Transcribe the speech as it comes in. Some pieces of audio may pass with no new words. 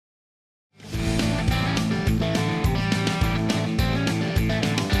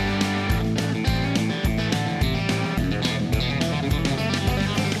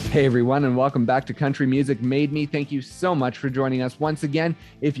Hey everyone, and welcome back to Country Music Made Me. Thank you so much for joining us once again.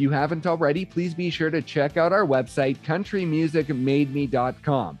 If you haven't already, please be sure to check out our website,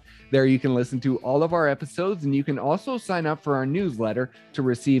 countrymusicmademe.com. There you can listen to all of our episodes, and you can also sign up for our newsletter to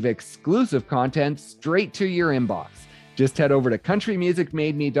receive exclusive content straight to your inbox. Just head over to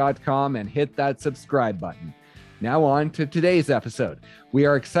countrymusicmademe.com and hit that subscribe button. Now on to today's episode. We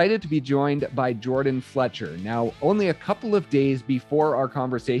are excited to be joined by Jordan Fletcher. Now, only a couple of days before our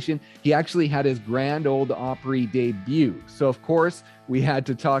conversation, he actually had his Grand Ole Opry debut. So, of course, we had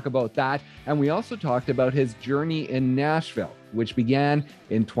to talk about that. And we also talked about his journey in Nashville, which began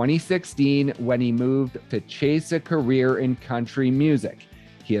in 2016 when he moved to chase a career in country music.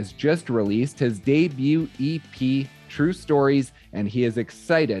 He has just released his debut EP, True Stories, and he is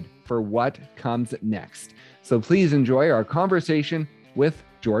excited for what comes next. So please enjoy our conversation with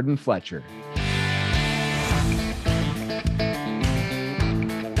Jordan Fletcher.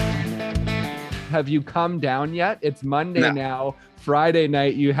 Have you come down yet? It's Monday now. Friday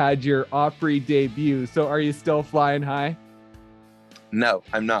night, you had your Opry debut. So are you still flying high? No,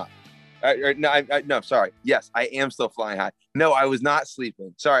 I'm not. No, sorry. Yes, I am still flying high. No, I was not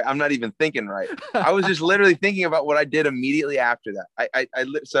sleeping. Sorry, I'm not even thinking right. I was just literally thinking about what I did immediately after that.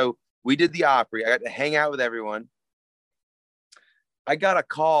 So we did the Opry. I got to hang out with everyone. I got a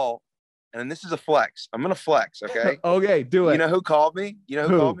call, and this is a flex. I'm going to flex, okay? Okay, do it. You know who called me? Who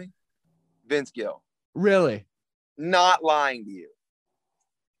called me? Vince Gill. Really? Not lying to you.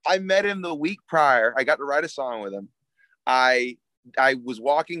 I met him the week prior. I got to write a song with him. I was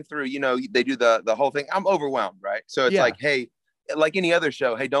walking through, they do the whole thing. I'm overwhelmed, right? So it's like, hey, like any other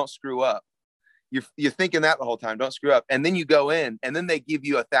show, hey, don't screw up. You're thinking that the whole time, don't screw up. And then you go in and then they give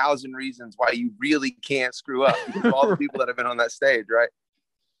you 1,000 reasons why you really can't screw up because of all the people that have been on that stage, right?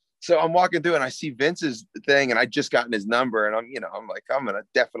 So I'm walking through and I see Vince's thing and I just gotten his number and I'm like, I'm going to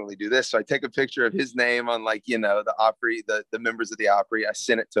definitely do this. So I take a picture of his name on the Opry, the members of the Opry. I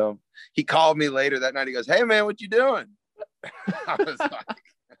sent it to him. He called me later that night. He goes, hey man, what you doing? I was like,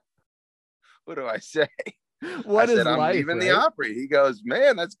 what do I say? I said, I'm leaving the Opry. He goes,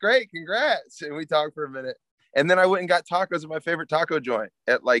 man, that's great. Congrats. And we talked for a minute. And then I went and got tacos at my favorite taco joint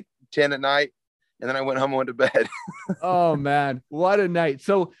at like 10 at night. And then I went home and went to bed. Oh, man. What a night.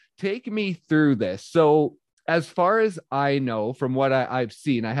 So take me through this. So as far as I know, from what I've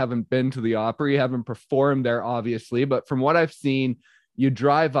seen, I haven't been to the Opry, haven't performed there, obviously. But from what I've seen, you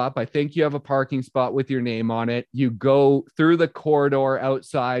drive up. I think you have a parking spot with your name on it. You go through the corridor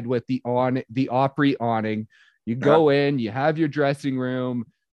outside with the Opry awning. You go in, you have your dressing room,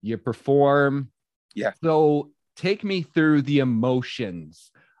 you perform. Yeah. So take me through the emotions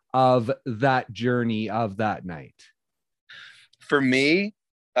of that journey of that night. For me,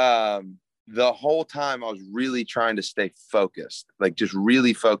 the whole time I was really trying to stay focused, like just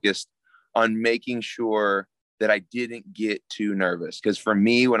really focused on making sure that I didn't get too nervous. Because for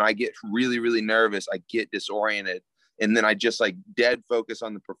me, when I get really, really nervous, I get disoriented. And then I just like dead focus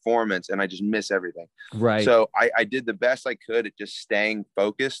on the performance and I just miss everything. Right. So I did the best I could at just staying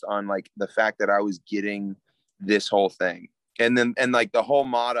focused on like the fact that I was getting this whole thing. And like the whole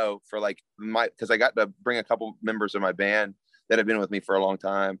motto for like because I got to bring a couple members of my band that have been with me for a long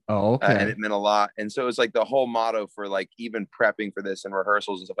time. Oh, okay. And it meant a lot. And so it was like the whole motto for like even prepping for this and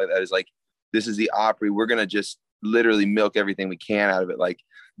rehearsals and stuff like that is like, this is the Opry. We're going to just literally milk everything we can out of it. Like,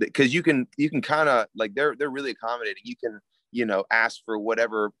 because you can kind of like, they're really accommodating. You can, ask for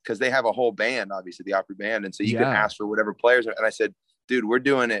whatever, because they have a whole band, obviously the Opry band. And so you can ask for whatever players. And I said, dude, we're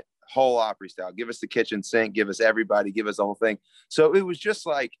doing it whole Opry style. Give us the kitchen sink, give us everybody, give us the whole thing. So it was just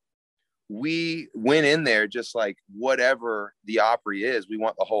like, we went in there just like whatever the Opry is, we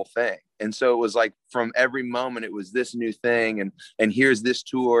want the whole thing. And so it was like from every moment it was this new thing and here's this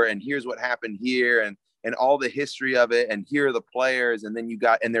tour and here's what happened here and all the history of it and here are the players and then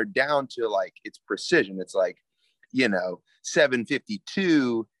and they're down to like it's precision. It's like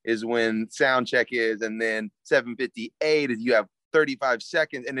 7:52 is when sound check is and then 7:58 is you have 35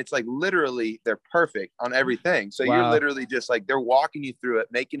 seconds and it's like literally they're perfect on everything. So you're literally just like they're walking you through it,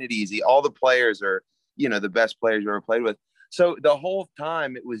 making it easy. All the players are the best players you ever played with. So the whole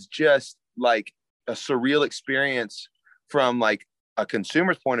time it was just like a surreal experience from like a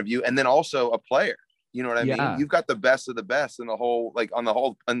consumer's point of view and then also a player. You know what I mean? You've got the best of the best in the whole like on the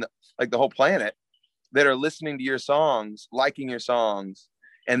whole the whole planet that are listening to your songs, liking your songs,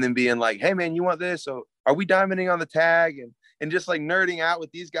 and then being like, hey man, you want this? So are we diamonding on the tag? And just like nerding out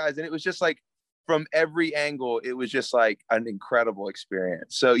with these guys. And it was just like from every angle, it was just like an incredible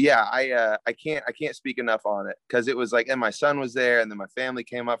experience. So yeah, I can't speak enough on it because it was like, and my son was there and then my family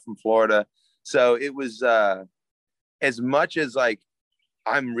came up from Florida. So it was as much as like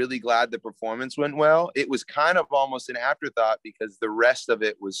I'm really glad the performance went well. It was kind of almost an afterthought because the rest of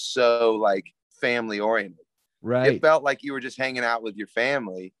it was so like family oriented. It Right. felt like you were just hanging out with your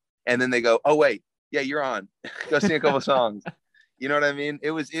family, and then they go, "Oh wait, yeah, you're on. Go sing a couple songs." You know what I mean?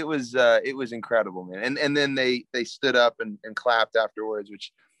 It was incredible, man. And then they stood up and clapped afterwards,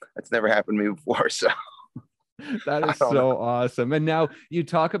 which that's never happened to me before. So That I is don't know. so awesome. And now you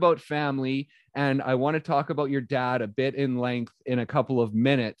talk about family, and I want to talk about your dad a bit in length in a couple of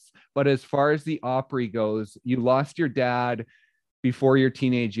minutes. But as far as the Opry goes, you lost your dad before your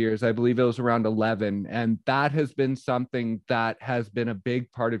teenage years. I believe it was around 11. And that has been something that has been a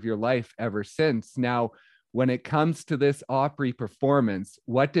big part of your life ever since. Now, when it comes to this Opry performance,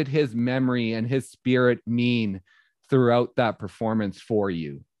 what did his memory and his spirit mean throughout that performance for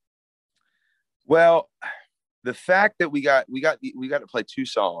you? Well, the fact that we got to play two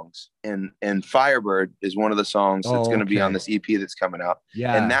songs, and Firebird is one of the songs that's Oh, going to be on okay. this EP that's coming out, and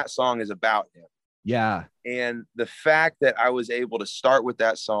Yeah. that song is about him. Yeah. And the fact that I was able to start with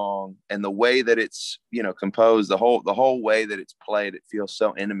that song and the way that it's, composed, the whole way that it's played, it feels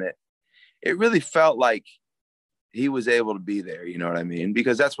so intimate. It really felt like he was able to be there, you know what I mean?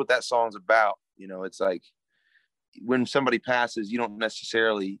 Because that's what that song's about. It's like when somebody passes, you don't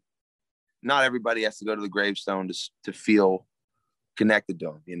necessarily, not everybody has to go to the gravestone to feel connected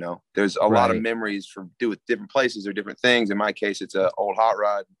to them. There's a lot of Right. memories from do with different places or different things. In my case, it's a old hot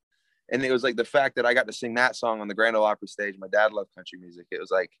rod. And it was like the fact that I got to sing that song on the Grand Ole Opry stage. My dad loved country music. It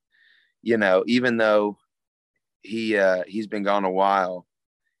was like, even though he's been gone a while,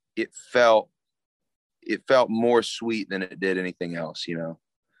 it felt more sweet than it did anything else.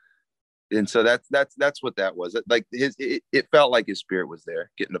 And so that's what that was. Like it felt like his spirit was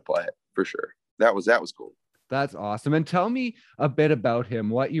there, getting to play it for sure. That was cool. That's awesome. And tell me a bit about him,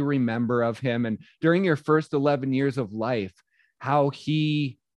 what you remember of him, and during your first 11 years of life, how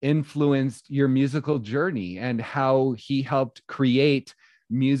he influenced your musical journey and how he helped create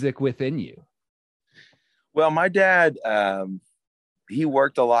music within you. Well, my dad, he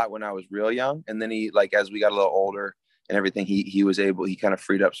worked a lot when I was real young, and then he, like, as we got a little older and everything, he kind of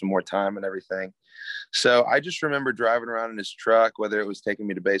freed up some more time and everything. So I just remember driving around in his truck, whether it was taking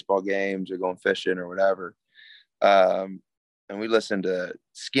me to baseball games or going fishing or whatever. And we listened to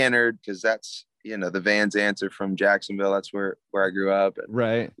Skinner because that's, the Van's Answer from Jacksonville. That's where I grew up, and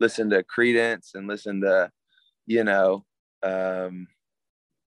Right. listened to Creedence and listened to, you know, um,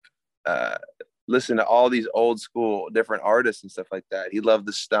 uh, listen to all these old school different artists and stuff like that. He loved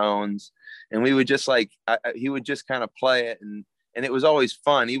the Stones, and we would just he would just kind of play it, and it was always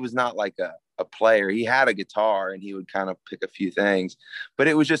fun. He was not like a player. He had a guitar and he would kind of pick a few things, but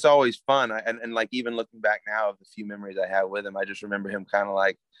it was just always fun. And like, even looking back now of the few memories I have with him, I just remember him kind of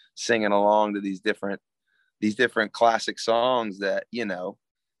like singing along to these different classic songs that,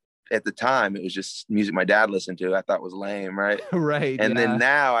 at the time it was just music my dad listened to. I thought was lame, right? Right. And then Yeah.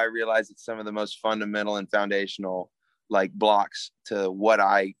 now I realize it's some of the most fundamental and foundational like blocks to what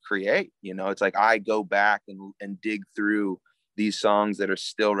I create. It's like I go back and dig through these songs that are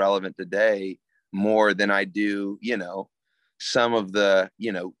still relevant today more than I do, some of the,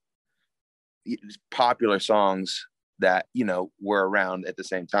 popular songs that, were around at the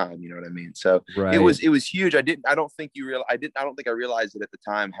same time. You know what I mean? So Right. it was huge. I don't think I realized it at the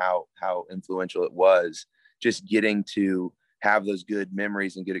time how influential it was, just getting to have those good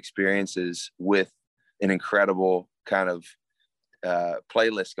memories and good experiences with an incredible kind of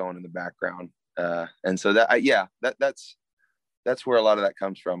playlist going in the background. And so that's where a lot of that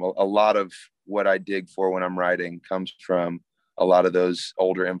comes from. A lot of what I dig for when I'm writing comes from a lot of those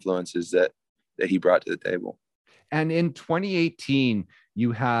older influences that he brought to the table. And in 2018,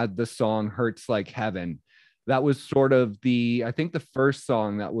 you had the song Hurts Like Heaven. That was sort of I think the first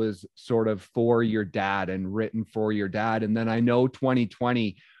song that was sort of for your dad and written for your dad. And then I know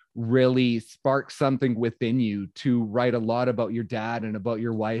 2020 really sparked something within you to write a lot about your dad and about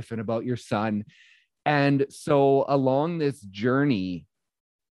your wife and about your son. And so along this journey,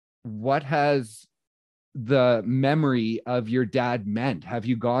 what has the memory of your dad meant? Have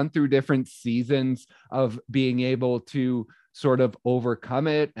you gone through different seasons of being able to sort of overcome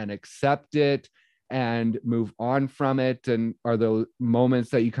it and accept it and move on from it? And are those moments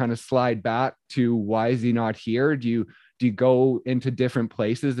that you kind of slide back to, why is he not here? Do you go into different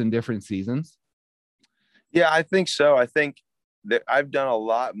places in different seasons? Yeah, I think so. I think that I've done a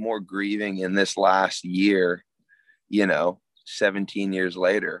lot more grieving in this last year, 17 years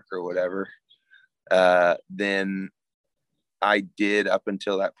later or whatever, than I did up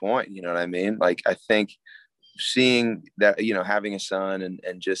until that point. You know what I mean? Like, I think seeing that, having a son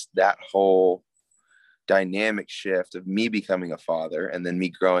and just dynamic shift of me becoming a father and then me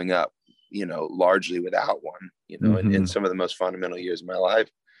growing up, you know, largely without one, you know, in some of the most fundamental years of my life.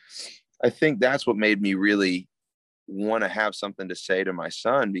 I think that's what made me really want to have something to say to my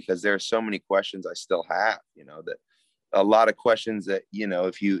son, because there are so many questions I still have, you know, that a lot of questions that, you know,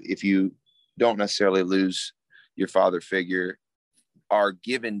 if you don't necessarily lose your father figure, are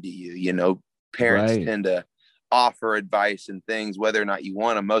given to you. You know, parents tend to offer advice and things, whether or not you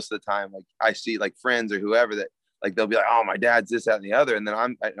want them. Most of the time, like I see like friends or whoever that like, they'll be like, oh, my dad's this, that, and the other. And then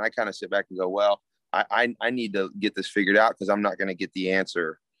I kind of sit back and go, well, I need to get this figured out, because I'm not going to get the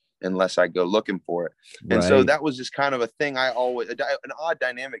answer unless I go looking for it. And so that was just kind of a thing an odd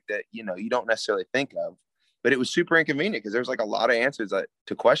dynamic that, you know, you don't necessarily think of, but it was super inconvenient, because there's like a lot of answers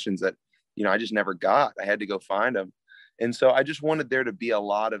to questions that, you know, I just never got. I had to go find them. And so I just wanted there to be a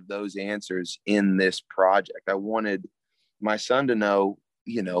lot of those answers in this project. I wanted my son to know,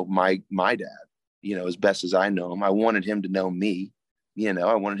 you know, my dad, you know, as best as I know him. I wanted him to know me, you know,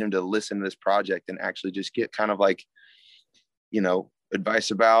 I wanted him to listen to this project and actually just get kind of like, you know,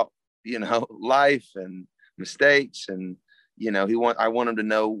 advice about, you know, life and mistakes. And, you know, I want him to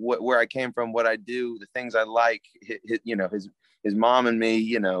know where I came from, what I do, the things I like, you know, his mom and me,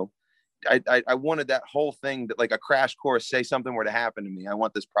 you know. I wanted that whole thing, that like a crash course, say something were to happen to me. I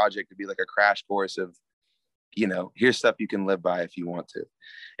want this project to be like a crash course of, you know, here's stuff you can live by if you want to.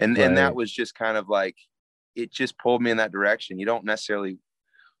 And that was just kind of like, it just pulled me in that direction. You don't necessarily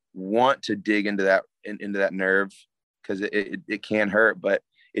want to dig into that nerve, because it can hurt, but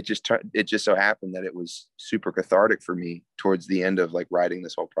it just so happened that it was super cathartic for me towards the end of like writing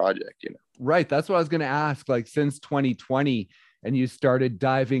this whole project, you know? Right. That's what I was going to ask. Like, since 2020, and you started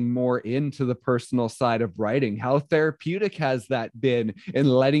diving more into the personal side of writing, how therapeutic has that been in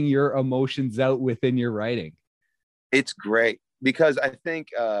letting your emotions out within your writing? It's great, because I think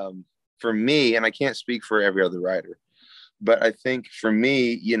for me, and I can't speak for every other writer, but I think for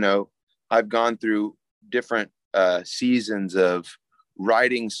me, you know, I've gone through different seasons of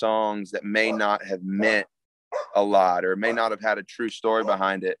writing songs that may not have meant a lot, or may not have had a true story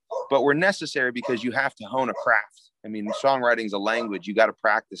behind it, but were necessary because you have to hone a craft. I mean, songwriting is a language. You got to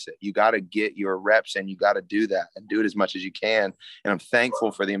practice it. You got to get your reps, and you got to do that and do it as much as you can. And I'm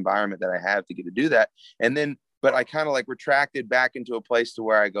thankful for the environment that I have to get to do that. And then, but I kind of like retracted back into a place to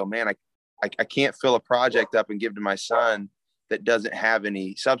where I go, man, I can't fill a project up and give to my son that doesn't have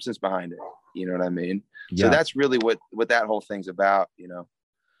any substance behind it. You know what I mean? Yeah. So that's really what that whole thing's about. You know,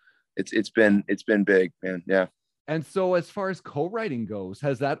 it's been big, man. Yeah. And so as far as co-writing goes,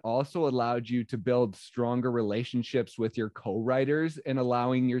 has that also allowed you to build stronger relationships with your co-writers and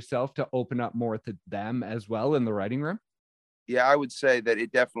allowing yourself to open up more to them as well in the writing room? Yeah, I would say that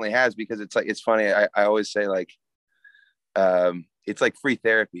it definitely has, because it's funny. I always say like, it's like free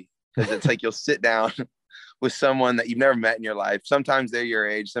therapy, because it's like you'll sit down with someone that you've never met in your life. Sometimes they're your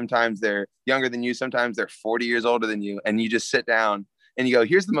age, sometimes they're younger than you, sometimes they're 40 years older than you. And you just sit down and you go,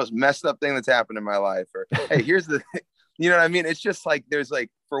 here's the most messed up thing that's happened in my life. Or, hey, here's the, you know what I mean? It's just like, there's like,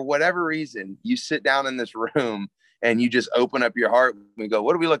 for whatever reason, you sit down in this room and you just open up your heart and go,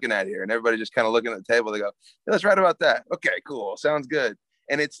 what are we looking at here? And everybody just kind of looking at the table. They go, hey, let's write about that. Okay, cool. Sounds good.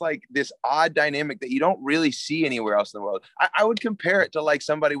 And it's like this odd dynamic that you don't really see anywhere else in the world. I would compare it to like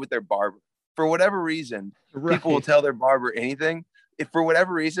somebody with their barber. For whatever reason, people will tell their barber anything. If for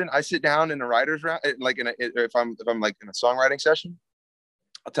whatever reason I sit down in a writer's round, like if I'm like in a songwriting session,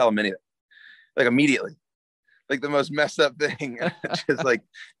 I'll tell them anything, like immediately, like the most messed up thing. Just like,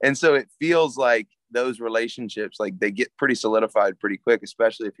 and so it feels like those relationships, like they get pretty solidified pretty quick,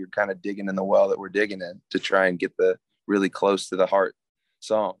 especially if you're kind of digging in the well that we're digging in to try and get the really close to the heart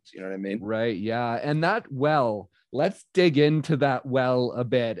songs. You know what I mean? Right. Yeah. And that well, let's dig into that well a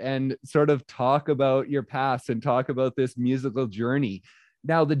bit and sort of talk about your past and talk about this musical journey.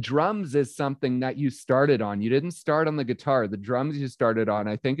 Now, the drums is something that you started on. You didn't start on the guitar. The drums you started on,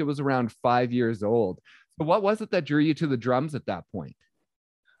 I think it was around 5 years old. So what was it that drew you to the drums at that point?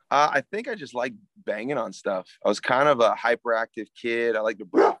 I think I just like banging on stuff. I was kind of a hyperactive kid. I like to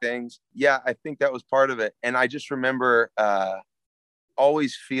break things. Yeah, I think that was part of it. And I just remember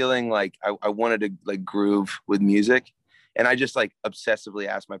always feeling like I wanted to like groove with music. And I just like obsessively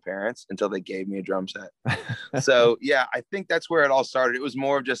asked my parents until they gave me a drum set. So yeah, I think that's where it all started. It was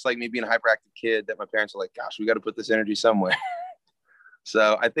more of just like me being a hyperactive kid that my parents were like, gosh, we got to put this energy somewhere.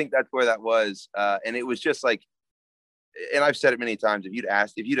 So I think that's where that was. And it was just like, and I've said it many times, if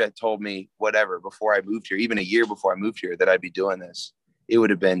you'd have told me whatever before I moved here, even a year before I moved here, that I'd be doing this, it would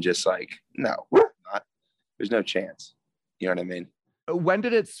have been just like, no, not. There's no chance. You know what I mean? When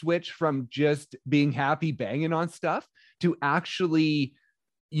did it switch from just being happy banging on stuff to actually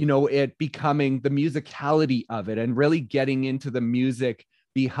it becoming the musicality of it and really getting into the music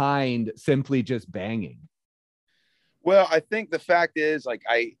behind simply just banging? Well, I think the fact is, like,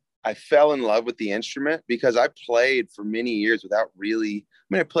 I fell in love with the instrument because I played for many years without really, I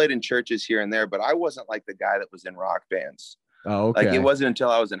mean, I played in churches here and there, but I wasn't like the guy that was in rock bands. Oh, Like, it okay. wasn't until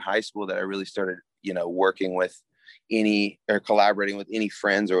I was in high school that I really started, working with any or collaborating with any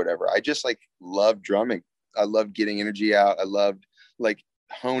friends or whatever. I just like loved drumming. I loved getting energy out. I loved like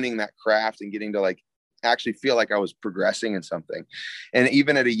honing that craft and getting to like actually feel like I was progressing in something. And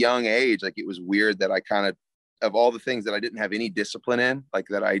even at a young age, like, it was weird that I kind of all the things that I didn't have any discipline in, like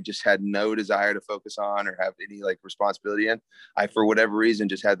that I just had no desire to focus on or have any like responsibility in, I, for whatever reason,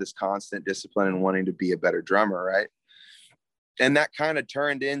 just had this constant discipline and wanting to be a better drummer. Right. And that kind of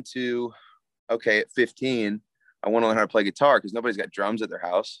turned into, okay, at 15, I want to learn how to play guitar because nobody's got drums at their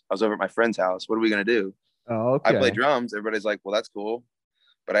house. I was over at my friend's house. What are we going to do? Oh, I play okay. drums. Everybody's like, well, that's cool,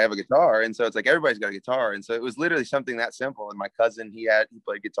 but I have a guitar. And so it's like, everybody's got a guitar. And so it was literally something that simple. And my cousin, he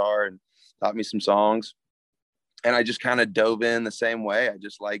played guitar and taught me some songs. And I just kind of dove in the same way. I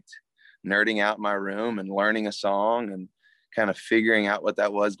just liked nerding out in my room and learning a song and kind of figuring out what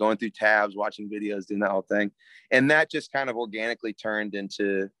that was, going through tabs, watching videos, doing that whole thing. And that just kind of organically turned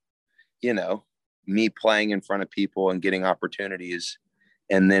into, me playing in front of people and getting opportunities.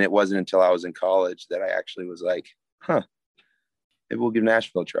 And then it wasn't until I was in college that I actually was like, maybe we'll give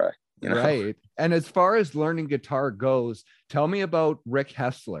Nashville a try. Right. And as far as learning guitar goes, tell me about Rick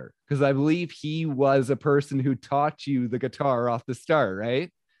Hessler, because I believe he was a person who taught you the guitar off the start,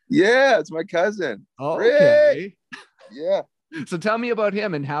 right? Yeah, it's my cousin. Rick. Okay. Yeah. So tell me about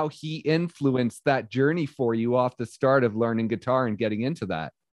him and how he influenced that journey for you off the start of learning guitar and getting into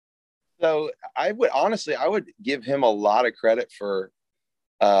that. So I would give him a lot of credit for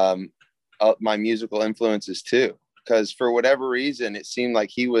my musical influences too. Because for whatever reason, it seemed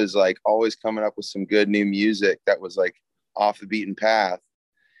like he was like always coming up with some good new music that was like off the beaten path.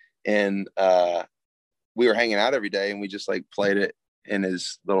 And we were hanging out every day and we just like played it in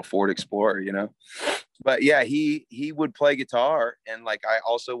his little Ford Explorer, But yeah, he would play guitar, and like I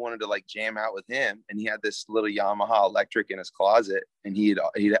also wanted to like jam out with him. And he had this little Yamaha electric in his closet, and he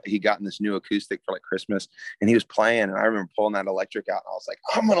gotten this new acoustic for like Christmas, and he was playing. And I remember pulling that electric out, and I was like,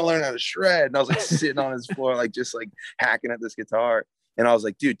 I'm gonna learn how to shred. And I was like sitting on his floor, like just like hacking at this guitar. And I was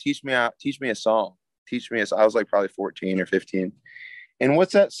like, dude, teach me a song. I was like probably 14 or 15. And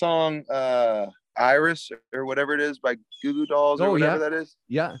what's that song? Iris or whatever it is by Goo Goo Dolls or whatever that is.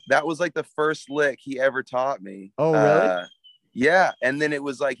 Yeah. That was like the first lick he ever taught me. Oh, really? Yeah. And then it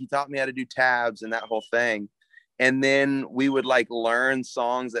was like he taught me how to do tabs and that whole thing. And then we would like learn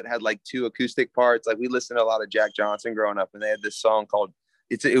songs that had like 2 acoustic parts. Like we listened to a lot of Jack Johnson growing up, and they had this song called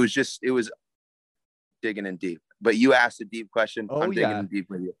it was digging in deep. But you asked a deep question. Oh, I'm digging in deep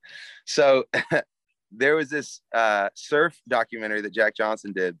with you. So there was this surf documentary that Jack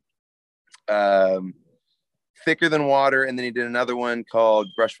Johnson did, Thicker Than Water, and then he did another one called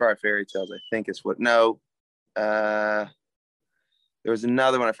Brushfire Fairy Tales, I think is what. No, there was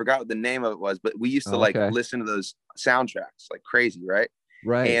another one, I forgot what the name of it was, but we used to like listen to those soundtracks like crazy, right?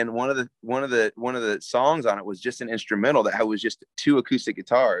 And one of the songs on it was just an instrumental that was just 2 acoustic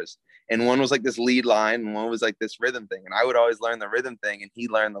guitars, and one was like this lead line and one was like this rhythm thing, and I would always learn the rhythm thing and he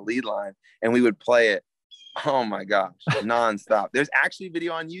learned the lead line, and we would play it, oh my gosh, nonstop. There's actually a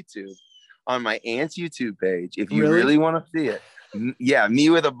video on YouTube, on my aunt's YouTube page, if you really want to see it. Yeah,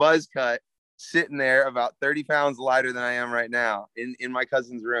 me with a buzz cut, sitting there about 30 pounds lighter than I am right now in my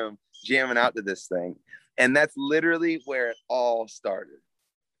cousin's room, jamming out to this thing. And that's literally where it all started.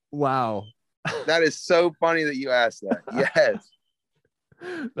 Wow. That is so funny that you asked that. Yes.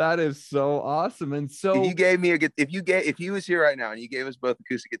 That is so awesome. And so if he was here right now and you gave us both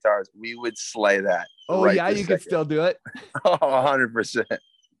acoustic guitars, we would slay that. Oh, right, yeah, you could still do it. Oh, 100%.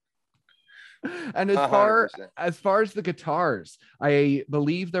 And as far as the guitars, I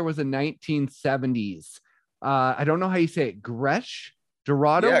believe there was a 1970s. I don't know how you say it. Gretsch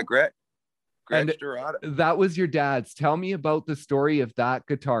Dorado. Yeah, Gretsch Dorado. That was your dad's. Tell me about the story of that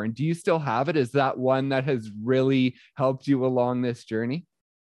guitar. And do you still have it? Is that one that has really helped you along this journey?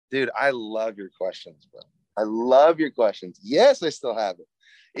 Dude, I love your questions, bro. I love your questions. Yes, I still have it.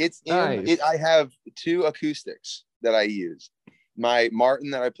 It's nice. I have 2 acoustics that I use. My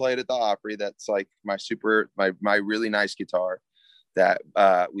Martin that I played at the Opry, that's like my really nice guitar that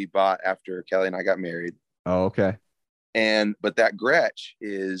we bought after Kelly and I got married. Oh, okay. But that Gretsch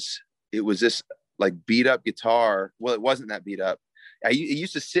it was this like beat up guitar. Well, it wasn't that beat up. It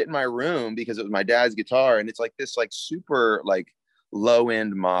used to sit in my room because it was my dad's guitar, and it's like this like super like low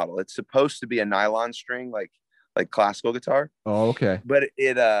end model. It's supposed to be a nylon string, like like classical guitar. Oh, okay. But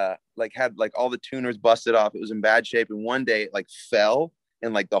it like had like all the tuners busted off. It was in bad shape, and one day it like fell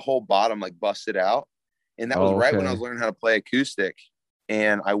and like the whole bottom like busted out. And that was Oh, right when I okay. was learning how to play acoustic.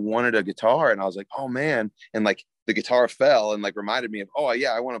 And I wanted a guitar, and I was like, oh man. And like the guitar fell and like reminded me of, oh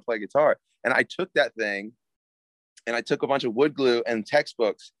yeah, I want to play guitar. And I took that thing and I took a bunch of wood glue and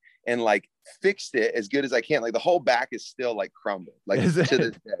textbooks and like fixed it as good as I can. Like the whole back is still like crumbled, like Is to it?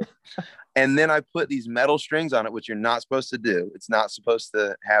 this day. And then I put these metal strings on it, which you're not supposed to do. It's not supposed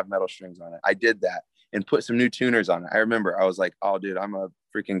to have metal strings on it. I did that and put some new tuners on it. I remember I was like, oh, dude, I'm a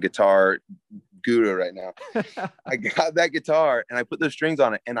freaking guitar guru right now. I got that guitar and I put those strings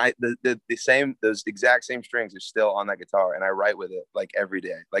on it. And those exact same strings are still on that guitar. And I write with it like every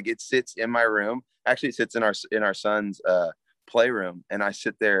day. Like it sits in my room. Actually, it sits in our son's playroom. And I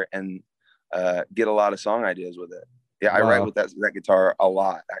sit there and get a lot of song ideas with it. Yeah, I write Wow. with that guitar a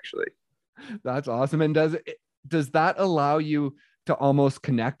lot, actually. That's awesome. And does that allow you to almost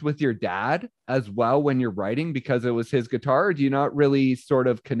connect with your dad as well when you're writing because it was his guitar? Or do you not really sort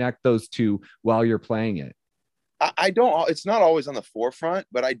of connect those two while you're playing it? I don't, it's not always on the forefront,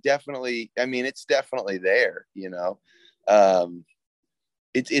 but I mean, it's definitely there, you know. Um,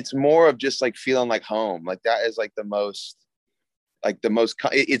 it's more of just like feeling like home. Like that is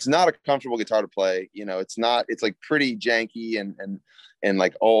it's not a comfortable guitar to play, you know. It's like pretty janky and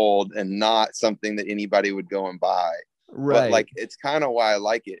like old and not something that anybody would go and buy. But Right. like it's kind of why I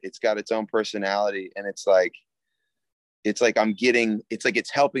like it. It's got its own personality, and it's like it's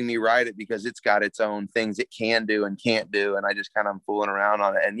helping me write it because it's got its own things it can do and can't do, and I just kind of am fooling around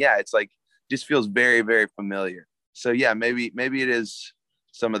on it. And yeah, it's like just feels very, very familiar. So yeah, maybe it is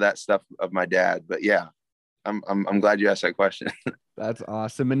some of that stuff of my dad. But yeah, I'm glad you asked that question. That's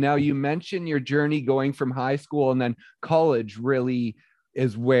awesome. And now you mentioned your journey going from high school and then college really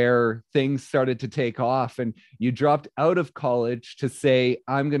is where things started to take off. And you dropped out of college to say,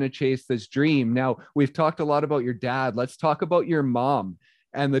 I'm going to chase this dream. Now, we've talked a lot about your dad. Let's talk about your mom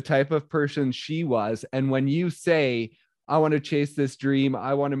and the type of person she was. And when you say, I want to chase this dream,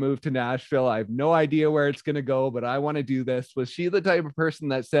 I want to move to Nashville, I have no idea where it's going to go, but I want to do this. Was she the type of person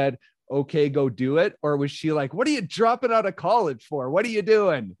that said, okay, go do it? Or was she like, what are you dropping out of college for? What are you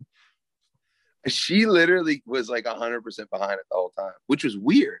doing? She literally was like 100% behind it the whole time, which was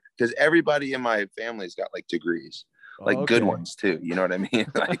weird because everybody in my family's got like degrees, like good Okay. ones too. You know what I mean?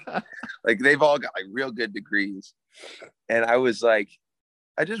 Like they've all got like real good degrees. And I was like,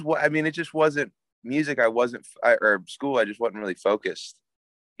 I mean, it just wasn't music. Or school. I just wasn't really focused,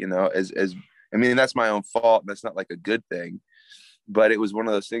 you know, I mean, that's my own fault. That's not like a good thing, but it was one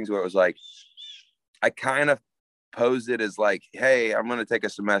of those things where it was like, I kind of posed it as like, hey, I'm going to take a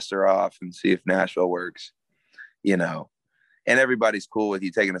semester off and see if Nashville works, you know, and everybody's cool with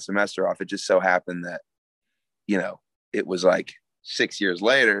you taking a semester off. It just so happened that, you know, it was like 6 years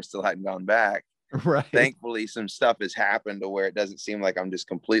later, still hadn't gone back. Right. Thankfully, some stuff has happened to where it doesn't seem like I'm just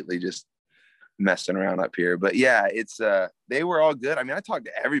completely just messing around up here. But yeah, they were all good. I mean, I talked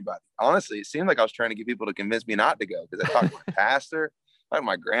to everybody. Honestly, it seemed like I was trying to get people to convince me not to go because I talked to my pastor, talked to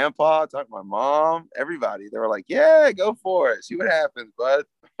my grandpa, talked to my mom, everybody. They were like, yeah, go for it. See what happens, bud.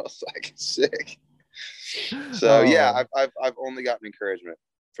 I was like, sick. So yeah, Oh. I've only gotten encouragement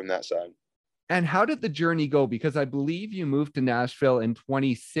from that side. And how did the journey go? Because I believe you moved to Nashville in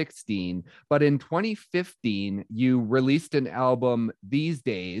 2016, but in 2015, you released an album, These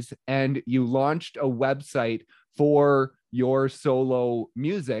Days, and you launched a website for your solo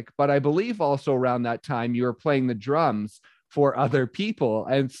music. But I believe also around that time, you were playing the drums for other people.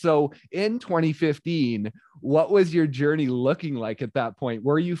 And so in 2015, what was your journey looking like at that point?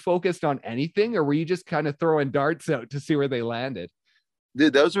 Were you focused on anything or were you just kind of throwing darts out to see where they landed?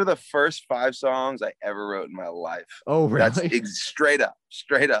 Dude, those were the first 5 songs I ever wrote in my life. Oh, That's really? straight up,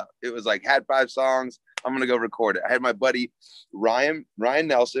 straight up. It was like, had 5 songs. I'm going to go record it. I had my buddy, Ryan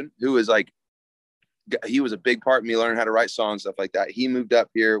Nelson, who was like, he was a big part of me learning how to write songs, stuff like that. He moved up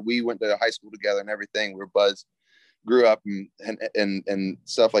here. We went to high school together and everything. We were buds, grew up and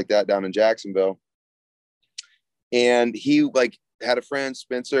stuff like that down in Jacksonville. And he like had a friend,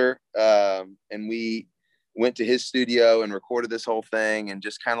 Spencer, and we went to his studio and recorded this whole thing and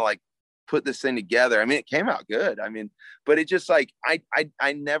just kind of like put this thing together. I mean, it came out good. I mean, but it just like,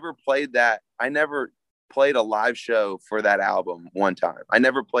 I never played that. I never played a live show for that album one time. I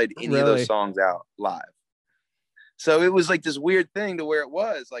never played any of those Really? songs out live. So it was like this weird thing to where it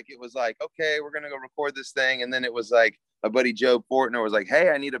was like, okay, we're going to go record this thing. And then it was like my buddy Joe Portner was like, hey,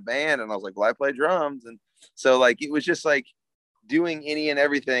 I need a band. And I was like, well, I play drums. And so like, it was just like doing any and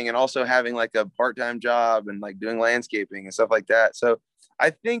everything and also having like a part-time job and like doing landscaping and stuff like that. So I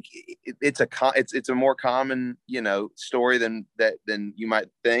think it's a more common, story than you might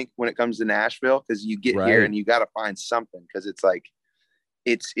think when it comes to Nashville, because you get here and you got to find something, because it's like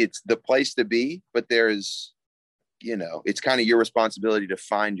it's the place to be, but there's, it's kind of your responsibility to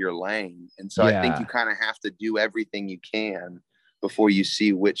find your lane. And so I think you kind of have to do everything you can before you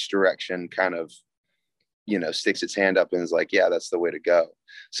see which direction kind of, sticks its hand up and is like, yeah, that's the way to go.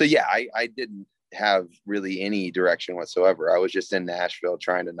 So yeah, I didn't have really any direction whatsoever. I was just in Nashville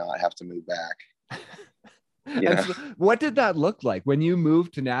trying to not have to move back. So what did that look like when you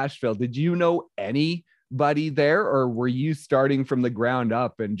moved to Nashville? Did you know anybody there, or were you starting from the ground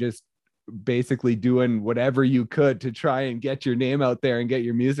up and just basically doing whatever you could to try and get your name out there and get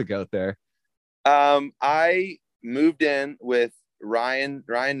your music out there? I moved in with Ryan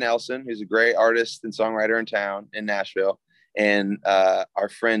Nelson, who's a great artist and songwriter in town in Nashville, and our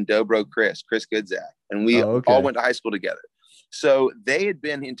friend Dobro Chris Goodzak, and we all went to high school together. So they had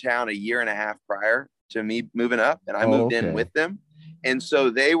been in town a year and a half prior to me moving up, and I moved in with them. And so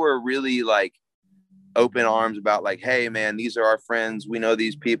they were really like open arms about like, hey man, these are our friends, we know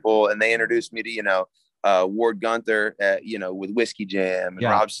these people. And they introduced me to, Ward Gunther, with Whiskey Jam, and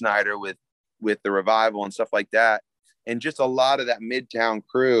Rob Snyder with the Revival and stuff like that. And just a lot of that Midtown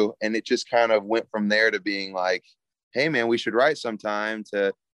crew. And it just kind of went from there to being like, hey man, we should write sometime,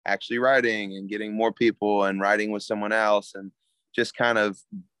 to actually writing and getting more people and writing with someone else, and just kind of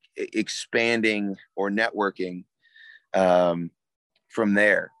expanding or networking from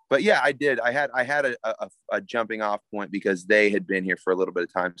there. But yeah, I did. I had a jumping off point because they had been here for a little bit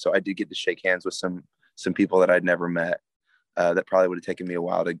of time. So I did get to shake hands with some people that I'd never met, that probably would have taken me a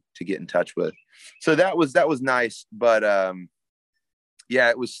while to get in touch with. So that was nice. But yeah,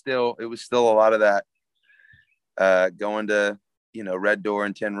 it was still a lot of that, going to, Red Door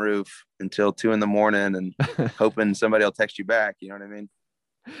and Tin Roof until 2 a.m. and hoping somebody will text you back. You know what I mean?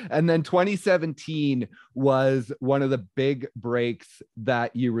 And then 2017 was one of the big breaks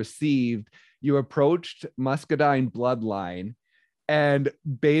that you received. You approached Muscadine Bloodline and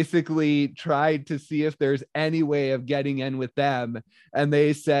basically tried to see if there's any way of getting in with them. And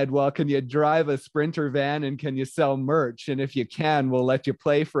they said, well, can you drive a Sprinter van and can you sell merch? And if you can, we'll let you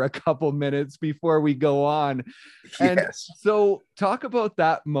play for a couple minutes before we go on. And so talk about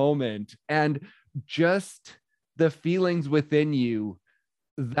that moment and just the feelings within you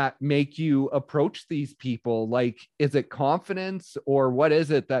that make you approach these people. Like, is it confidence, or what is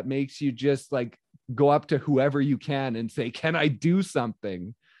it that makes you just like go up to whoever you can and say, can I do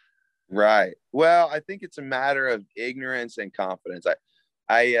something? Right. Well, I think it's a matter of ignorance and confidence.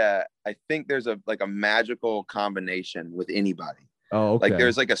 I think there's a magical combination with anybody. Oh, okay. Like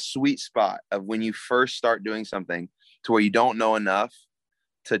there's like a sweet spot of when you first start doing something to where you don't know enough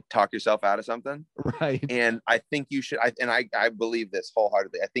to talk yourself out of something. Right. And I think you should, I believe this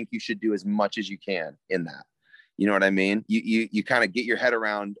wholeheartedly. I think you should do as much as you can in that. You know what I mean? You kind of get your head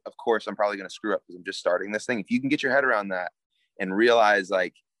around, of course, I'm probably going to screw up because I'm just starting this thing. If you can get your head around that and realize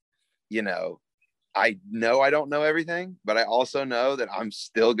like, I know I don't know everything, but I also know that I'm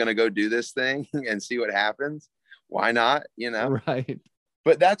still going to go do this thing and see what happens. Why not? Right.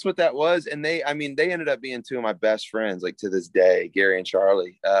 But that's what that was. And they ended up being two of my best friends, like to this day, Gary and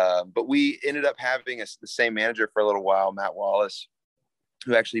Charlie. But we ended up having the same manager for a little while, Matt Wallace,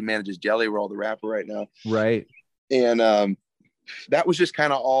 who actually manages Jelly Roll, the rapper, right now. Right. And that was just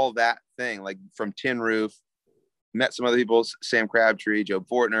kind of all that thing, like from Tin Roof, met some other people, Sam Crabtree, Joe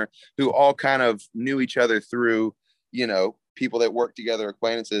Fortner, who all kind of knew each other through, people that worked together,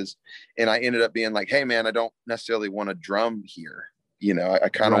 acquaintances. And I ended up being like, hey man, I don't necessarily want to drum here. I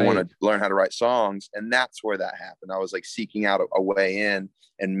kind of want to learn how to write songs. And that's where that happened. I was like seeking out a way in,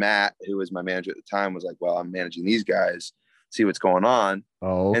 and Matt, who was my manager at the time, was like, well, I'm managing these guys, see what's going on.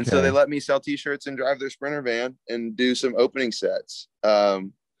 Oh, okay. And so they let me sell t-shirts and drive their Sprinter van and do some opening sets.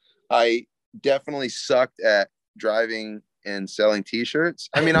 I definitely sucked at driving and selling t-shirts.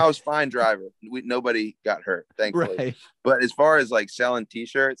 I mean, I was fine driver. Nobody got hurt, thankfully. Right. But as far as like selling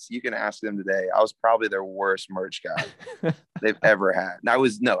t-shirts, you can ask them today. I was probably their worst merch guy they've ever had. And I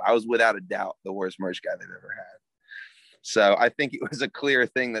was without a doubt the worst merch guy they've ever had. So I think it was a clear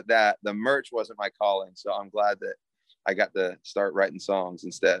thing that the merch wasn't my calling. So I'm glad that I got to start writing songs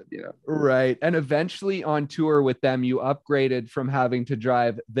instead, Right. And eventually on tour with them, you upgraded from having to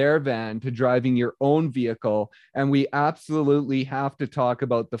drive their van to driving your own vehicle. And we absolutely have to talk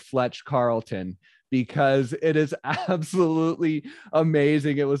about the Fletch Carlton, because it is absolutely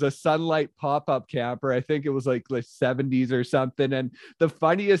amazing. It was a Sunlight pop-up camper. I think it was like the 70s or something. And the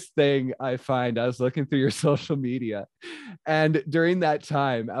funniest thing I find, I was looking through your social media, and during that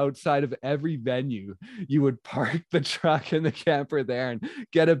time, outside of every venue, you would park the truck and the camper there and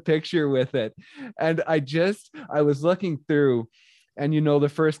get a picture with it. And I was looking through, and the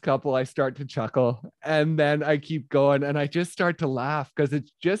first couple I start to chuckle, and then I keep going and I just start to laugh because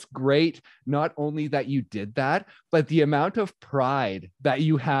it's just great. Not only that you did that, but the amount of pride that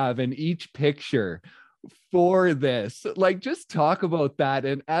you have in each picture for this. Like, just talk about that.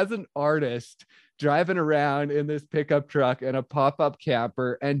 And as an artist, driving around in this pickup truck and a pop-up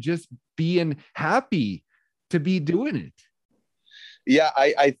camper and just being happy to be doing it. Yeah,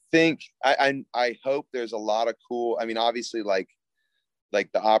 I think I hope there's a lot of cool. I mean, obviously, like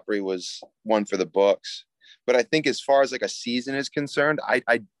the Opry was one for the books, but I think as far as like a season is concerned,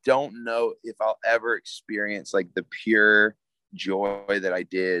 I don't know if I'll ever experience like the pure joy that I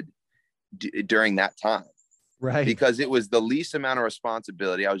did during that time. Right. Because it was the least amount of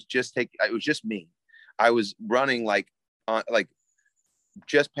responsibility. It was just me. I was running like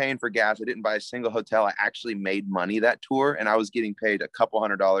just paying for gas. I didn't buy a single hotel. I actually made money that tour, and I was getting paid a couple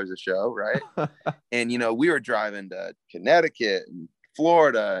 $100s a show. Right. And, we were driving to Connecticut and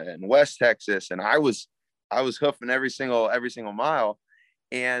Florida and West Texas. And I was hoofing every single mile.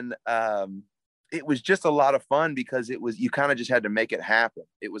 And, it was just a lot of fun because you kind of just had to make it happen.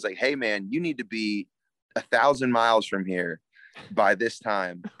 It was like, hey man, you need to be 1,000 miles from here by this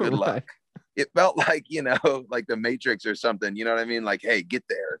time. Good luck. It felt like, like the Matrix or something, you know what I mean? Like, hey, get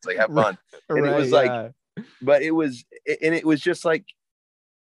there. It's like, have fun. And it was like, but it was just like,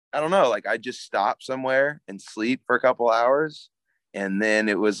 I don't know, like I just stop somewhere and sleep for a couple hours. And then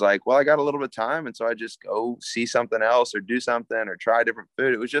it was like, well, I got a little bit of time. And so I just go see something else or do something or try different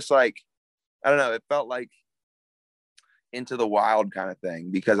food. It was just like, I don't know. It felt like Into the Wild kind of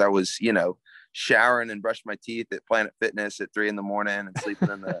thing because I was, showering and brushing my teeth at Planet Fitness at 3 a.m. and sleeping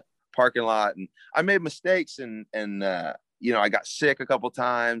in the parking lot. And I made mistakes and I got sick a couple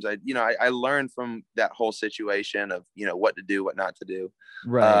times. I learned from that whole situation of, what to do, what not to do.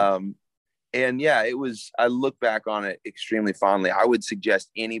 Right. And yeah, I look back on it extremely fondly. I would suggest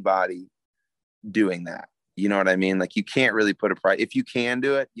anybody doing that. You know what I mean? Like, you can't really put a price. If you can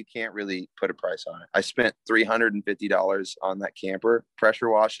do it, you can't really put a price on it. I spent $350 on that camper, pressure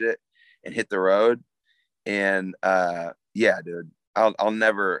washed it, and hit the road. And yeah, dude, I'll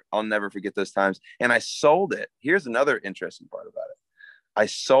never forget those times. And I sold it. Here's another interesting part about it. I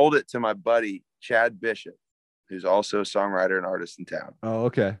sold it to my buddy Chad Bishop, who's also a songwriter and artist in town. Oh,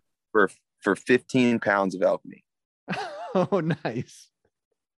 okay. For 15 pounds of elk meat. Oh, nice.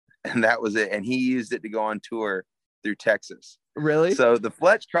 And that was it. And he used it to go on tour through Texas. Really? So the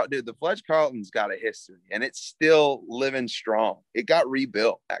Fletch Carlton's got a history, and it's still living strong. It got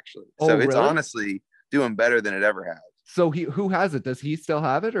rebuilt, actually. So it's really? Honestly doing better than it ever has. So who has it? Does he still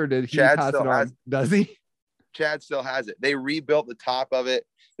have it, or did he Chad pass still it on? has it. Does he? Chad still has it. They rebuilt the top of it.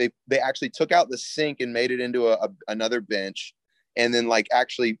 They actually took out the sink and made it into another bench, and then like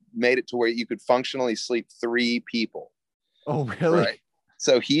actually made it to where you could functionally sleep 3 people. Oh, really? Right.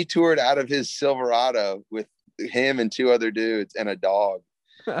 So he toured out of his Silverado with him and 2 other dudes and a dog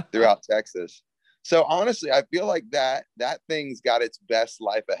throughout Texas. So honestly, I feel like that thing's got its best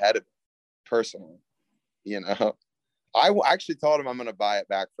life ahead of it, personally. I actually told him I'm going to buy it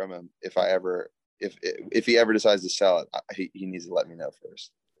back from him if he ever decides to sell it. He needs to let me know first.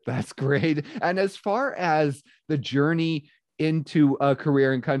 That's great. And as far as the journey into a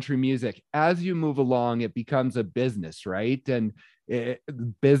career in country music, as you move along, it becomes a business, right? And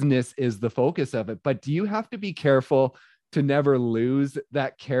business is the focus of it. But do you have to be careful to never lose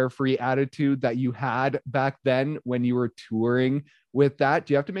that carefree attitude that you had back then when you were touring with that?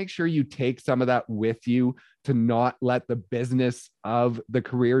 Do you have to make sure you take some of that with you to not let the business of the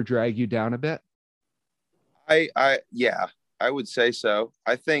career drag you down a bit? Yeah, I would say so.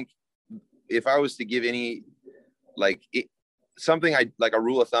 I think if I was to give any, something a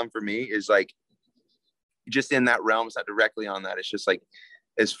rule of thumb for me is like, just in that realm, it's not directly on that. It's just like,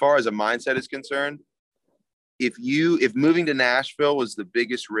 as far as a mindset is concerned, if moving to Nashville was the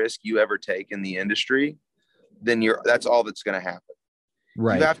biggest risk you ever take in the industry, then that's all that's going to happen.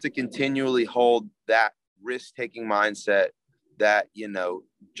 Right. You have to continually hold that risk-taking mindset, that,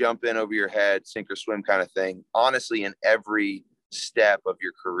 jump in over your head, sink or swim kind of thing, honestly, in every step of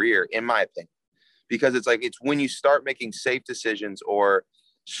your career, in my opinion, because it's when you start making safe decisions or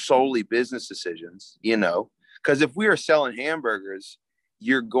solely business decisions, because if we are selling hamburgers,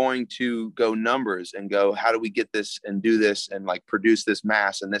 you're going to go numbers and go, how do we get this and do this and produce this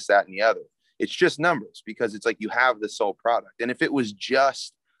mass and this, that, and the other. It's just numbers, because it's like you have the sole product. And if it was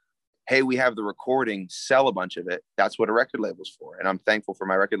just, hey, we have the recording, sell a bunch of it, that's what a record label's for. And I'm thankful for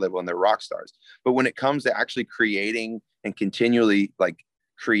my record label, and they're rock stars. But when it comes to actually creating and continually like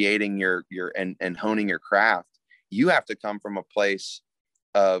creating your and honing your craft, you have to come from a place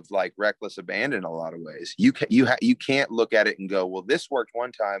of like reckless abandon in a lot of ways. You can't look at it and go, well, this worked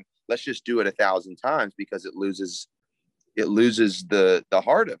one time, let's just do it 1,000 times, because it loses the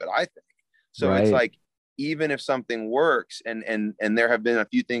heart of it, I think. So right. It's like, even if something works, and there have been a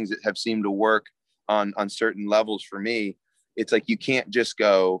few things that have seemed to work on certain levels for me, it's like, you can't just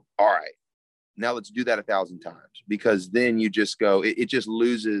go, all right, now let's do that 1,000 times, because then you just go, it just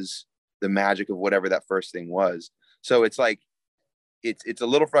loses the magic of whatever that first thing was. So it's like, it's a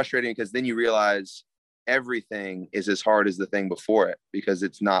little frustrating, because then you realize everything is as hard as the thing before it, because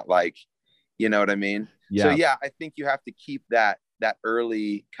it's not like, you know what I mean? Yeah. So yeah, I think you have to keep that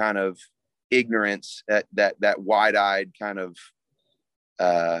early kind of ignorance, that wide-eyed kind of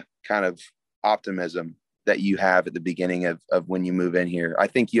optimism that you have at the beginning of when you move in here. I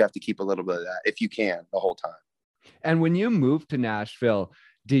think you have to keep a little bit of that, if you can, the whole time. And when you moved to Nashville,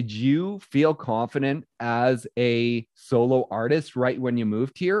 did you feel confident as a solo artist right when you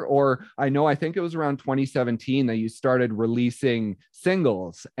moved here? Or I think it was around 2017 that you started releasing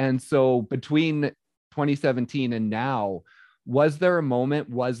singles. And so between 2017 and now, was there a moment,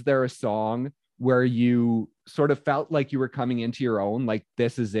 was there a song where you sort of felt like you were coming into your own, like,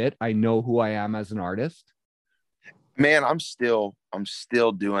 this is it, I know who I am as an artist? Man, I'm still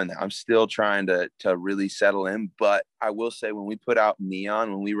doing that. I'm still trying to really settle in. But I will say, when we put out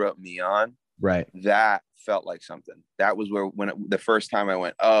Neon, when we wrote Neon, right, that felt like something. That was the first time I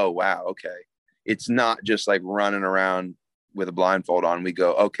went, oh wow, okay, it's not just like running around with a blindfold on. We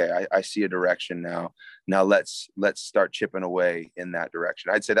go, okay, I see a direction now. Now let's start chipping away in that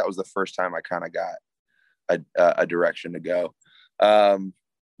direction. I'd say that was the first time I kind of got a direction to go.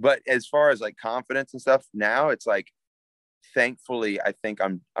 But as far as like confidence and stuff, now it's like, thankfully, I think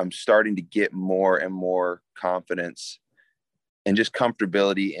I'm starting to get more and more confidence and just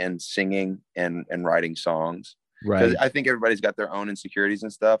comfortability in singing and writing songs. Right. Because I think everybody's got their own insecurities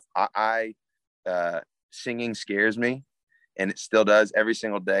and stuff. I singing scares me, and it still does every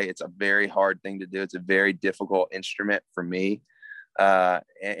single day. It's a very hard thing to do. It's a very difficult instrument for me.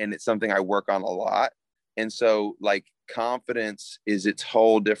 And it's something I work on a lot. And so like, confidence is a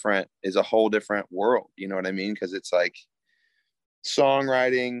whole different world. You know what I mean? Because it's like,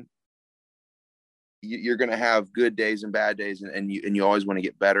 songwriting, you're going to have good days and bad days, and you always want to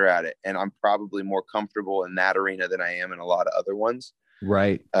get better at it. And I'm probably more comfortable in that arena than I am in a lot of other ones.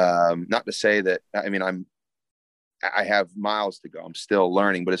 Right. Not to say that, I mean, I have miles to go. I'm still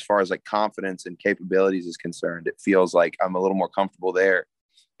learning, but as far as like confidence and capabilities is concerned, it feels like I'm a little more comfortable there.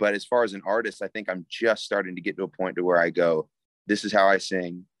 But as far as an artist, I think I'm just starting to get to a point to where I go, this is how I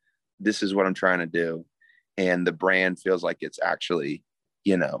sing. This is what I'm trying to do. And the brand feels like it's actually,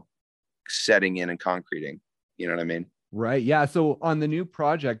 setting in and concreting. You know what I mean? Right. Yeah. So on the new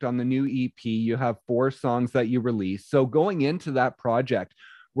project, on the new EP, you have 4 songs that you released. So going into that project,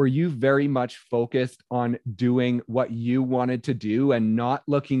 were you very much focused on doing what you wanted to do and not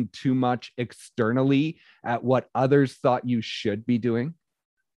looking too much externally at what others thought you should be doing?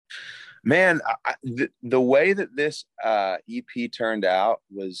 Man, the way that this EP turned out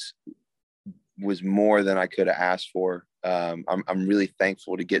was more than I could have asked for. I'm really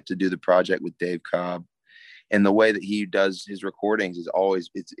thankful to get to do the project with Dave Cobb, and the way that he does his recordings is always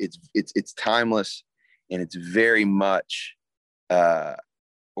it's timeless, and it's very much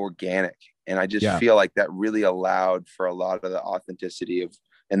organic. And I just feel like that really allowed for a lot of the authenticity of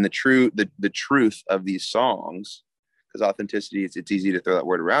and the truth of these songs. Because authenticity, it's easy to throw that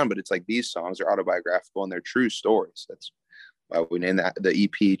word around, but it's like, these songs are autobiographical and they're true stories. That's why we named that the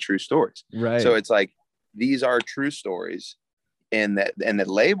EP True Stories. Right. So it's like, these are true stories. And the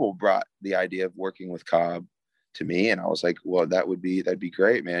label brought the idea of working with Cobb to me. And I was like, well, that'd be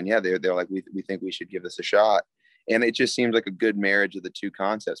great, man. Yeah. They're like, we think we should give this a shot. And it just seems like a good marriage of the two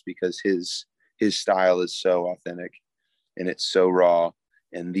concepts, because his style is so authentic and it's so raw.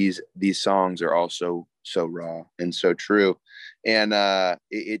 And these songs are also so raw and so true. And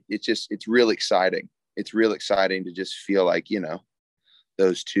it's real exciting. It's real exciting to just feel like,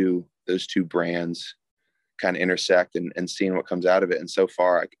 those two brands kind of intersect and seeing what comes out of it. And so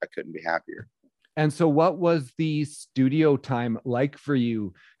far, I couldn't be happier. And so what was the studio time like for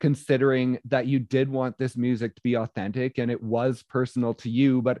you, considering that you did want this music to be authentic and it was personal to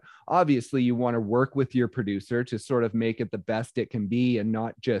you, but obviously you want to work with your producer to sort of make it the best it can be and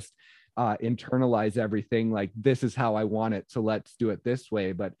not just internalize everything like this is how I want it, so let's do it this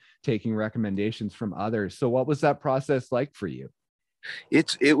way, but taking recommendations from others. So what was that process like for you?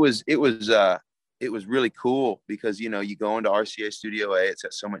 It was really cool because, you know, you go into RCA Studio A, it's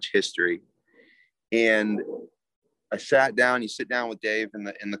got so much history. And I sat down, you sit down with Dave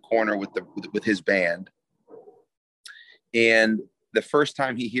in the corner with his band. And the first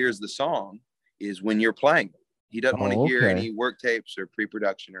time he hears the song is when you're playing it. He doesn't want to hear any work tapes or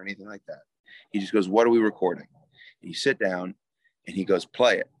pre-production or anything like that. He just goes, what are we recording? And you sit down and he goes,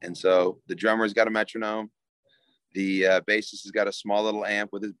 play it. And so the drummer's got a metronome. The bassist has got a small little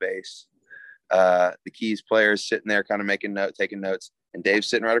amp with his bass. The keys player is sitting there kind of taking notes. And Dave's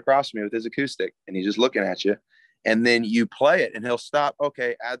sitting right across from me with his acoustic, and he's just looking at you. And then you play it and he'll stop.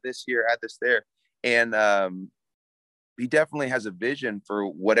 Okay, add this here, add this there. And he definitely has a vision for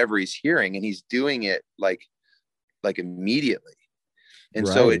whatever he's hearing, and he's doing it like immediately. And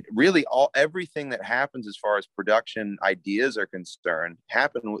so it really everything that happens as far as production ideas are concerned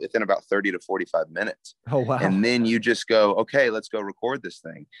happen within about 30 to 45 minutes. Oh, wow. And then you just go, okay, let's go record this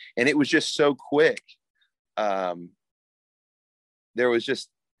thing. And it was just so quick. There was just,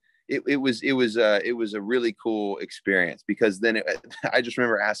 it was a really cool experience, because then I just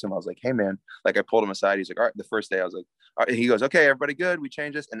remember asking him, I was like, hey man, like I pulled him aside. He's like, all right, the first day I was like, all right. He goes, okay, everybody good. We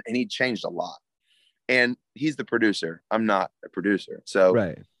changed this. And he changed a lot. And he's the producer. I'm not a producer.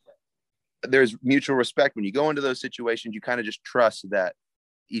 So there's mutual respect. When you go into those situations, you kind of just trust that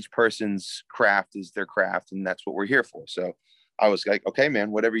each person's craft is their craft, and that's what we're here for. So I was like, okay,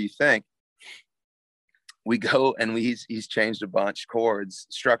 man, whatever you think. We go, and he's changed a bunch, chords,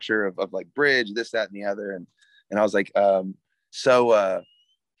 structure of like bridge, this, that, and the other. And I was like, I said,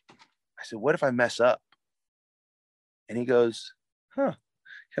 what if I mess up? And he goes, huh.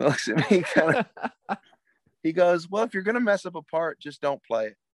 And looks at me kind of, he goes, well, if you're going to mess up a part, just don't play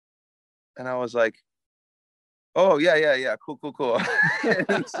it. And I was like, oh yeah. Cool.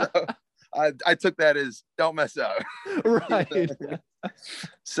 And so I took that as don't mess up. Right.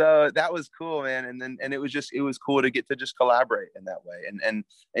 So that was cool, man. And it was cool to get to just collaborate in that way. And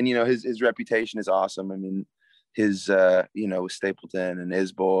you know, his reputation is awesome. I mean, his you know, with Stapleton and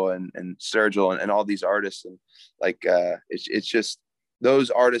Isbell and Sturgill and all these artists, and like it's just,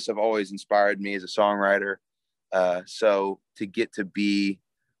 those artists have always inspired me as a songwriter. So to get to be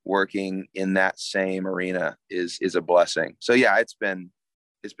working in that same arena is a blessing. So yeah, it's been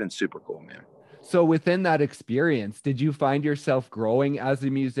super cool, man. So within that experience, did you find yourself growing as a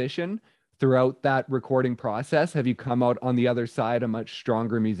musician throughout that recording process? Have you come out on the other side a much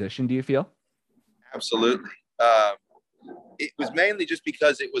stronger musician, do you feel? Absolutely. It was mainly just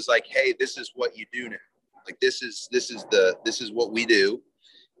because it was like, hey, this is what you do now. Like this is what we do.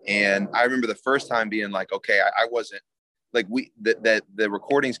 And I remember the first time being like, okay, I wasn't like, the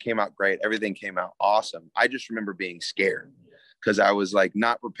recordings came out great. Everything came out awesome. I just remember being scared because I was like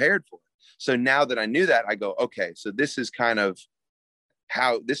not prepared for it. So now that I knew that, I go, okay, so this is kind of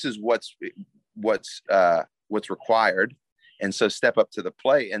how, this is what's required. And so step up to the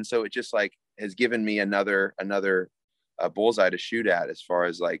plate. And so it just like has given me another bullseye to shoot at as far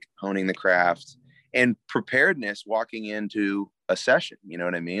as like honing the craft and preparedness walking into a session, you know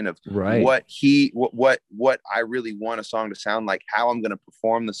what I mean? Of what I really want a song to sound like, how I'm going to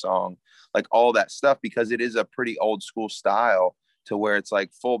perform the song, like all that stuff, because it is a pretty old school style to where it's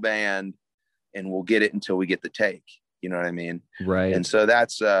like full band and we'll get it until we get the take, you know what I mean? Right. And so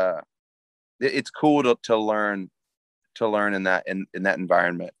that's, it's cool to learn in that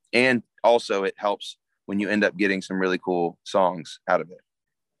environment. And also it helps when you end up getting some really cool songs out of it.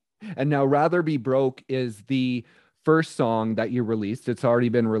 And now Rather Be Broke is the first song that you released. It's already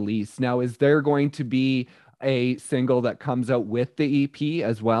been released. Now, is there going to be a single that comes out with the EP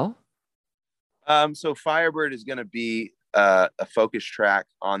as well? So Firebird is going to be a focus track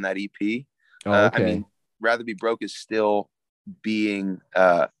on that EP. Oh, okay. I mean, Rather Be Broke is still being,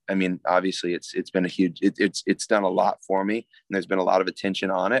 I mean, obviously it's been a huge, it's done a lot for me, and there's been a lot of attention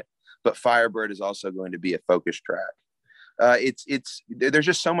on it, but Firebird is also going to be a focus track. There's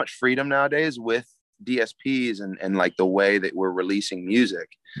just so much freedom nowadays with DSPs and like the way that we're releasing music,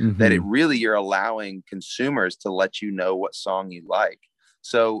 that it really, you're allowing consumers to let you know what song you like.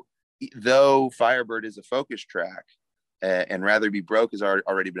 So though Firebird is a focus track, and Rather Be Broke has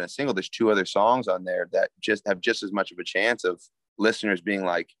already been a single, there's 2 other songs on there that just have just as much of a chance of listeners being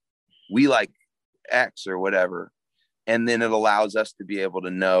like, we like X or whatever. And then it allows us to be able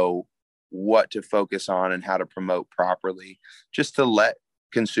to know what to focus on and how to promote properly, just to let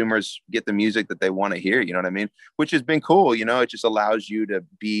consumers get the music that they want to hear, you know what I mean? Which has been cool. You know, it just allows you to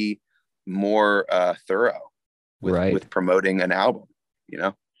be more thorough with promoting an album, you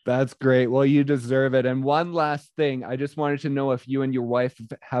know? That's great. Well, you deserve it. And one last thing, I just wanted to know if you and your wife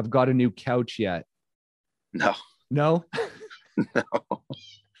have got a new couch yet. No. No? No.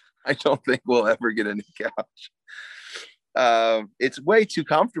 I don't think we'll ever get a new couch. It's way too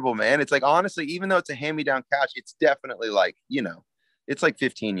comfortable, man. It's like, honestly, even though it's a hand-me-down couch, it's definitely like, it's like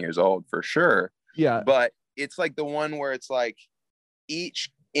 15 years old for sure. Yeah. But it's like the one where it's like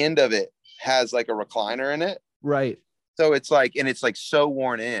each end of it has like a recliner in it. Right. So it's like, and it's like so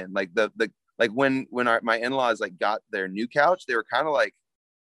worn in. Like when my in-laws like got their new couch, they were kind of like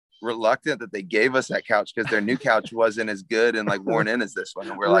reluctant that they gave us that couch because their new couch wasn't as good and like worn in as this one.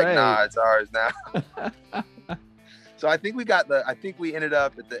 And we're like, nah, it's ours now. So I think we ended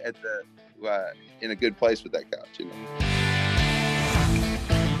up at the in a good place with that couch.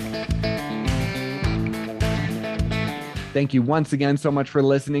 Thank you once again so much for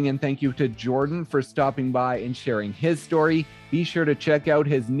listening, and thank you to Jordan for stopping by and sharing his story. Be sure to check out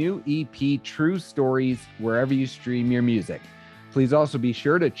his new EP, True Stories, wherever you stream your music. Please also be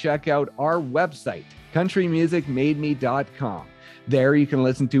sure to check out our website, countrymusicmademe.com. There you can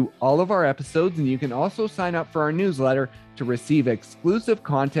listen to all of our episodes, and you can also sign up for our newsletter to receive exclusive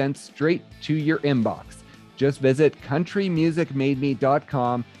content straight to your inbox. Just visit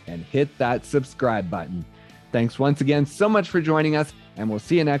countrymusicmademe.com and hit that subscribe button. Thanks once again so much for joining us, and we'll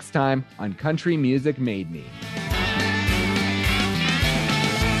see you next time on Country Music Made Me.